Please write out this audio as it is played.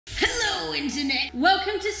Hello internet!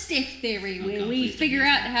 Welcome to Steph Theory, where we figure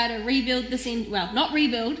out how to rebuild this engine. Well, not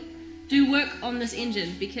rebuild, do work on this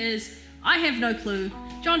engine, because I have no clue,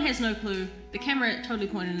 John has no clue, the camera totally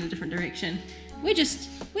pointed in a different direction. We're just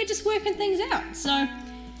working things out. So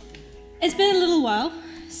it's been a little while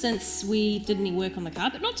since we did any work on the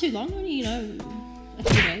car, but not too long, only, you know, a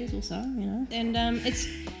few days or so, you know. And it's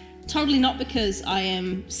totally not because I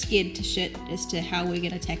am scared to shit as to how we're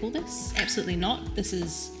gonna tackle this. Absolutely not. This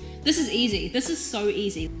is easy. This is so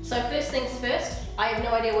easy. So first things first, I have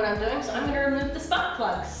no idea what I'm doing, so I'm gonna remove the spark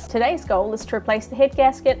plugs. Today's goal is to replace the head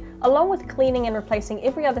gasket, along with cleaning and replacing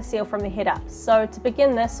every other seal from the head up. So to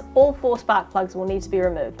begin this, all 4 spark plugs will need to be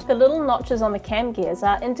removed. The little notches on the cam gears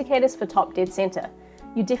are indicators for top dead center.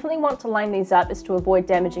 You definitely want to line these up as to avoid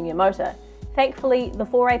damaging your motor. Thankfully, the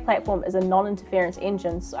 4A platform is a non-interference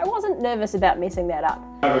engine, so I wasn't nervous about messing that up.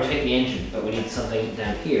 I rotate the engine, but we need something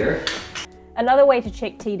down here. Another way to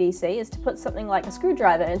check TDC is to put something like a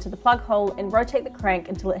screwdriver into the plug hole and rotate the crank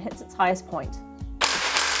until it hits its highest point.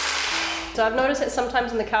 So I've noticed that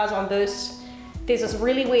sometimes when the car's on boost, there's this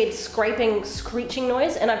really weird scraping, screeching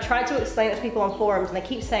noise, and I've tried to explain it to people on forums, and they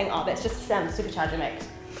keep saying, oh, that's just the sound the supercharger makes.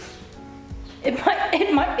 It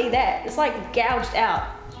might be that. It's like gouged out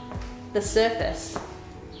the surface.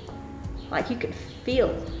 Like you could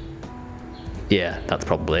feel. Yeah, that's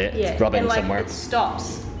probably it. Yeah, it's rubbing and like somewhere. It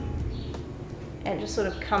stops and just sort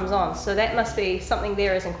of comes on. So that must be something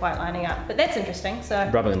there isn't quite lining up. But that's interesting. So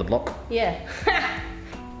Rubbing on the block. yeah.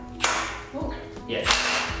 Ooh. Yeah.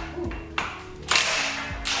 Ooh.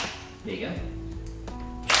 There you go.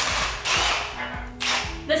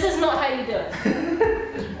 This is not how you do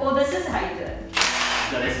it. Or this is how you do it.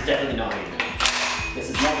 No, this is definitely not how you do it. This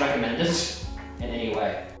is not recommended in any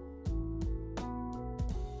way.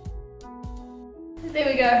 There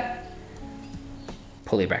we go.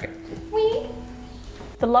 Pulley bracket. Whee!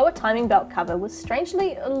 The lower timing belt cover was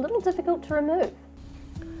strangely a little difficult to remove.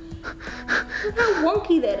 Look how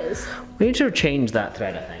wonky that is. We need to change that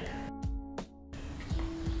thread, I think.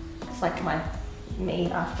 It's like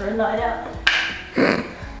me after a night out.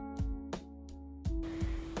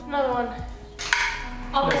 Another one.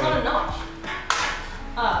 Oh, it's not a notch.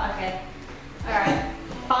 Oh, okay. Alright.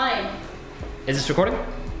 Fine. Is this recording?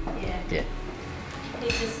 Yeah. Yeah.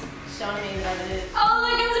 He's just showing me that it is. Oh,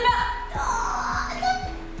 look, it's about. Oh,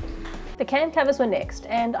 The cam covers were next,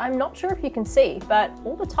 and I'm not sure if you can see, but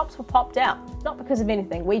all the tops were popped out. Not because of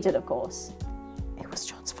anything we did, of course. It was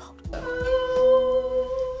John's fault.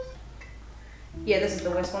 yeah, this is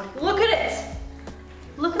the worst one. Look at it!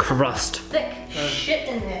 Look at Crust. the thick shit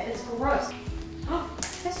in there. It's gross. Oh,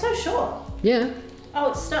 that's so short. Yeah.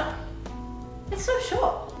 Oh, it's stuck. It's so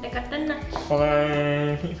short.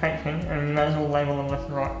 Although, keep painting and you might as well label them left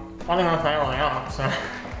and right. I don't know if they are or they aren't, so.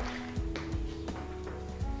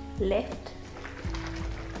 Left.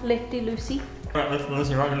 Lefty loosey. Right, left and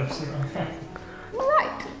Lucy, right and Lucy.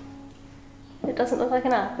 Right. It doesn't look like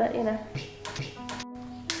an R, but you know.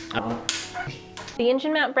 The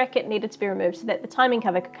engine mount bracket needed to be removed so that the timing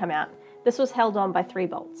cover could come out. This was held on by 3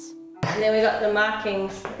 bolts. And then we got the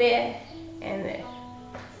markings there and there.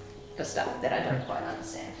 For stuff that I don't quite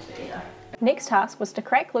understand, but you know. Next task was to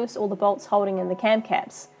crack loose all the bolts holding in the cam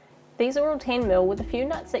caps. These are all 10mm with a few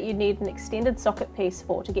nuts that you'd need an extended socket piece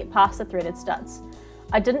for to get past the threaded studs.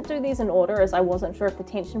 I didn't do these in order as I wasn't sure if the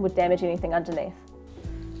tension would damage anything underneath.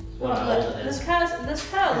 This car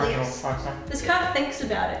leaks. This car thinks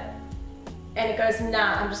about it. And it goes,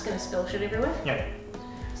 nah, I'm just gonna spill shit everywhere. Yeah.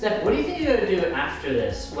 Steph, what do you think you're going to do after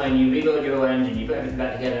this? When you rebuild your own engine, you put everything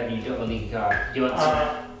back together and you don't have a leaky car? Do you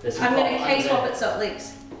want this? I'm gonna K-swap it so it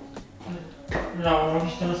leaks. No, we'll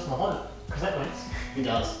just do this for the whole, because that leaks. It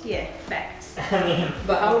does. Yeah, facts.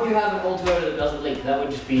 But how would you have an old Toyota that doesn't leak? That would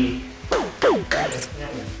just be... Yeah.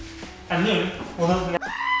 And then, we'll do it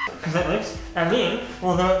because that leaks. And then,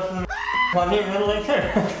 we'll do it for the one there will leak too.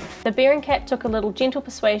 The bearing cap took a little gentle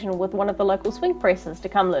persuasion with one of the local swing presses to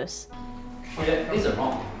come loose. Okay, these are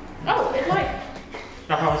wrong. Oh, it like,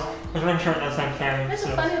 No, I was making sure it does the same cam. it's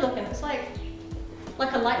a funny looking, it's like a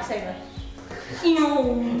lightsaber.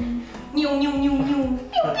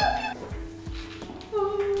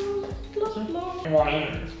 One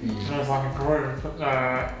end, there's like a groove,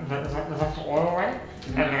 there's like an oil ring,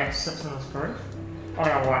 and then it sits in this groove. I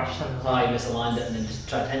don't know why it shouldn't. Oh, you misaligned it and then just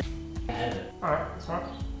tried to edit it. Alright, that's right.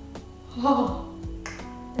 Oh.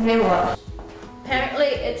 And then what? Apparently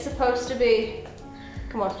it's supposed to be,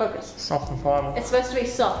 come on, focus. Soft and pliable. It's supposed to be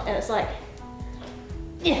soft and it's like,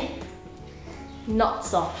 yeah, not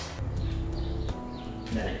soft.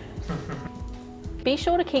 No. Be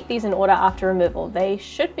sure to keep these in order after removal. They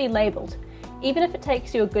should be labelled. Even if it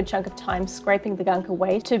takes you a good chunk of time scraping the gunk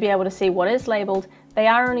away to be able to see what is labelled, they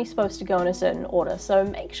are only supposed to go in a certain order, so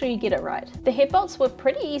make sure you get it right. The headbolts were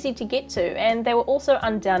pretty easy to get to, and they were also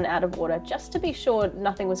undone out of order just to be sure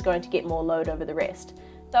nothing was going to get more load over the rest.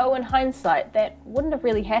 Though in hindsight, that wouldn't have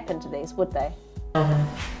really happened to these, would they? Oh,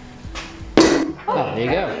 there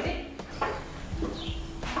you go.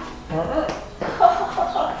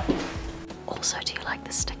 Also, do you like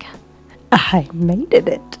the sticker? I made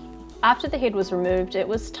it. After the head was removed, it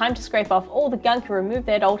was time to scrape off all the gunk and remove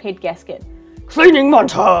that old head gasket. Cleaning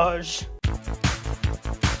montage!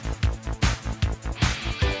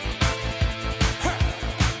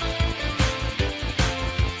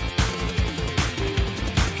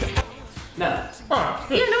 No. Oh,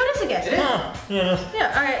 Yeah, no, it is a gasket. yeah.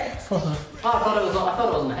 Yeah, alright. Oh, I thought it was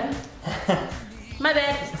on the head. My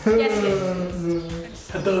bad.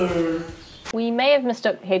 Gasket. We may have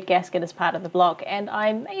mistook the head gasket as part of the block, and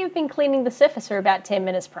I may have been cleaning the surface for about 10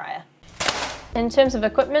 minutes prior. In terms of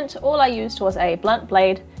equipment, all I used was a blunt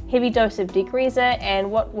blade, heavy dose of degreaser,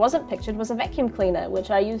 and what wasn't pictured was a vacuum cleaner,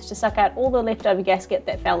 which I used to suck out all the leftover gasket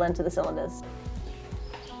that fell into the cylinders.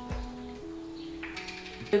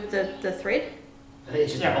 The thread? I think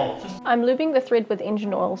it's just a bolt. I'm lubing the thread with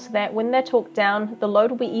engine oil so that when they're torqued down, the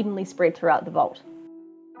load will be evenly spread throughout the bolt.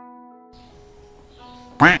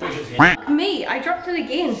 Me, I dropped it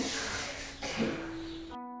again.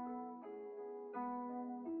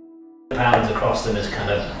 Pounds across them is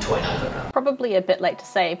kind of 29 pounds. Probably a bit late to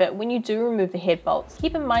say, but when you do remove the head bolts,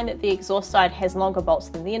 keep in mind that the exhaust side has longer bolts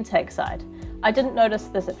than the intake side. I didn't notice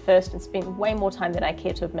this at first and spent way more time than I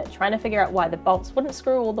care to admit trying to figure out why the bolts wouldn't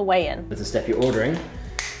screw all the way in. There's a step you're ordering.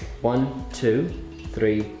 1, 2,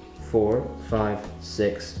 3, 4, 5,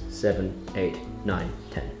 6, 7, 8, 9,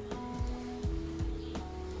 10.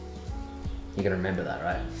 You're gonna remember that,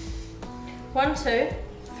 right? 1, 2,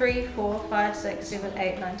 3, 4, 5, 6, 7,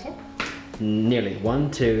 8, 9, 10. Nearly.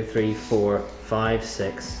 1, 2, 3, 4, 5,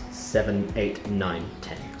 6, 7, 8, 9,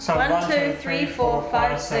 10. So 1, 2, 3, 4,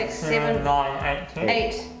 5, 6, 7, 9, 8, 10.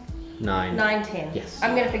 8, 9. 9, 10. Yes.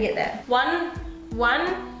 I'm gonna forget that. 1,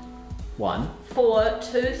 1, 4,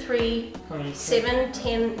 2, 3, 7,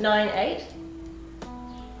 10, 9, 8.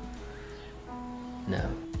 no.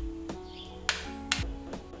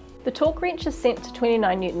 The torque wrench is sent to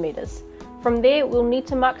 29 Newton meters. From there, we'll need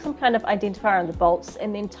to mark some kind of identifier on the bolts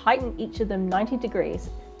and then tighten each of them 90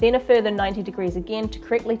 degrees, then a further 90 degrees again to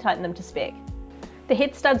correctly tighten them to spec. The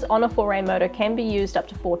head studs on a 4A motor can be used up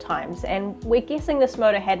to 4 times, and we're guessing this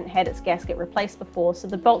motor hadn't had its gasket replaced before, so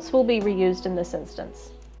the bolts will be reused in this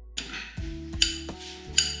instance.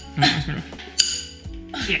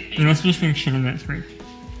 Yeah, you're not supposed to be shitting that through.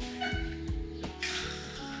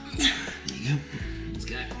 There you go. Let's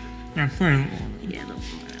go. Yeah, throw it all. Yeah, look.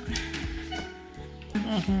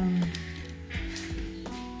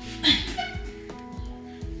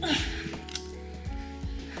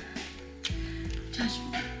 Josh.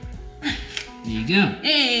 There you go.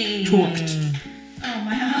 Hey! Torqued. Oh,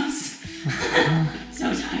 my arms.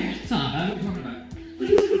 So tired. It's not bad. What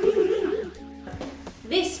are you talking about?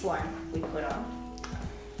 This one we put on.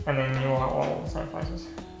 And then you'll have all the same places.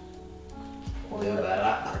 Oil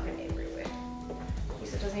freaking everywhere.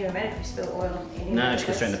 Guess it doesn't even matter if you spill oil anywhere. No, it just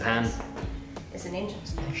goes straight in the pan. It's an engine.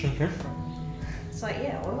 Actually good. It's like,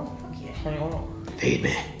 yeah, oil, fuck yeah. Hey, oil. Feed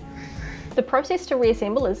me. The process to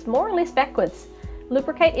reassemble is more or less backwards.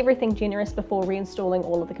 Lubricate everything generous before reinstalling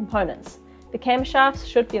all of the components. The camshafts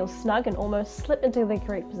should feel snug and almost slip into their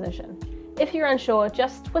correct position. If you're unsure,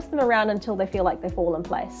 just twist them around until they feel like they fall in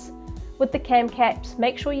place. With the cam caps,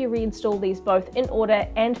 make sure you reinstall these both in order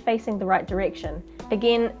and facing the right direction.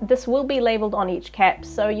 Again, this will be labelled on each cap,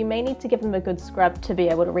 so you may need to give them a good scrub to be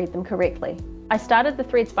able to read them correctly. I started the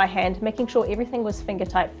threads by hand, making sure everything was finger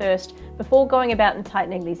tight first before going about and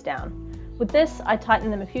tightening these down. With this, I tighten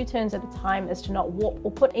them a few turns at a time as to not warp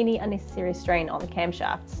or put any unnecessary strain on the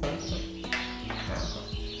camshafts.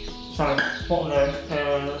 So, what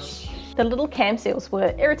the The little cam seals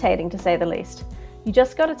were irritating to say the least. You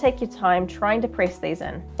just got to take your time trying to press these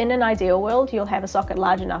in. In an ideal world, you'll have a socket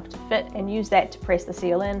large enough to fit and use that to press the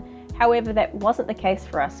seal in. However, that wasn't the case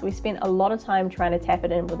for us. We spent a lot of time trying to tap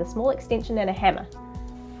it in with a small extension and a hammer.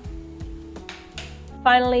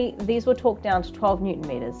 Finally, these were torqued down to 12 Newton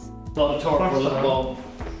meters. A lot of torque for a little bulb.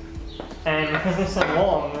 And because they're so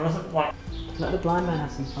long, there isn't like... Let the blind man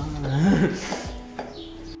have some fun.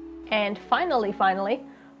 And finally,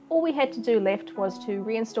 all we had to do left was to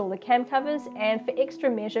reinstall the cam covers, and for extra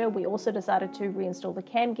measure we also decided to reinstall the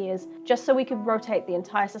cam gears just so we could rotate the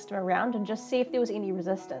entire system around and just see if there was any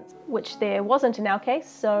resistance, which there wasn't in our case,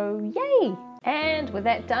 so yay! And with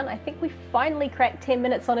that done, I think we finally cracked 10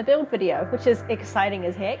 minutes on a build video, which is exciting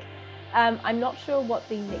as heck. I'm not sure what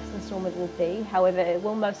the next installment will be, however it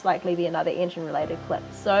will most likely be another engine related clip.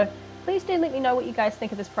 So please do let me know what you guys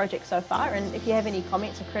think of this project so far, and if you have any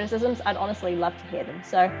comments or criticisms, I'd honestly love to hear them.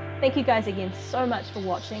 So thank you guys again so much for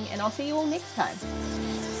watching, and I'll see you all next time.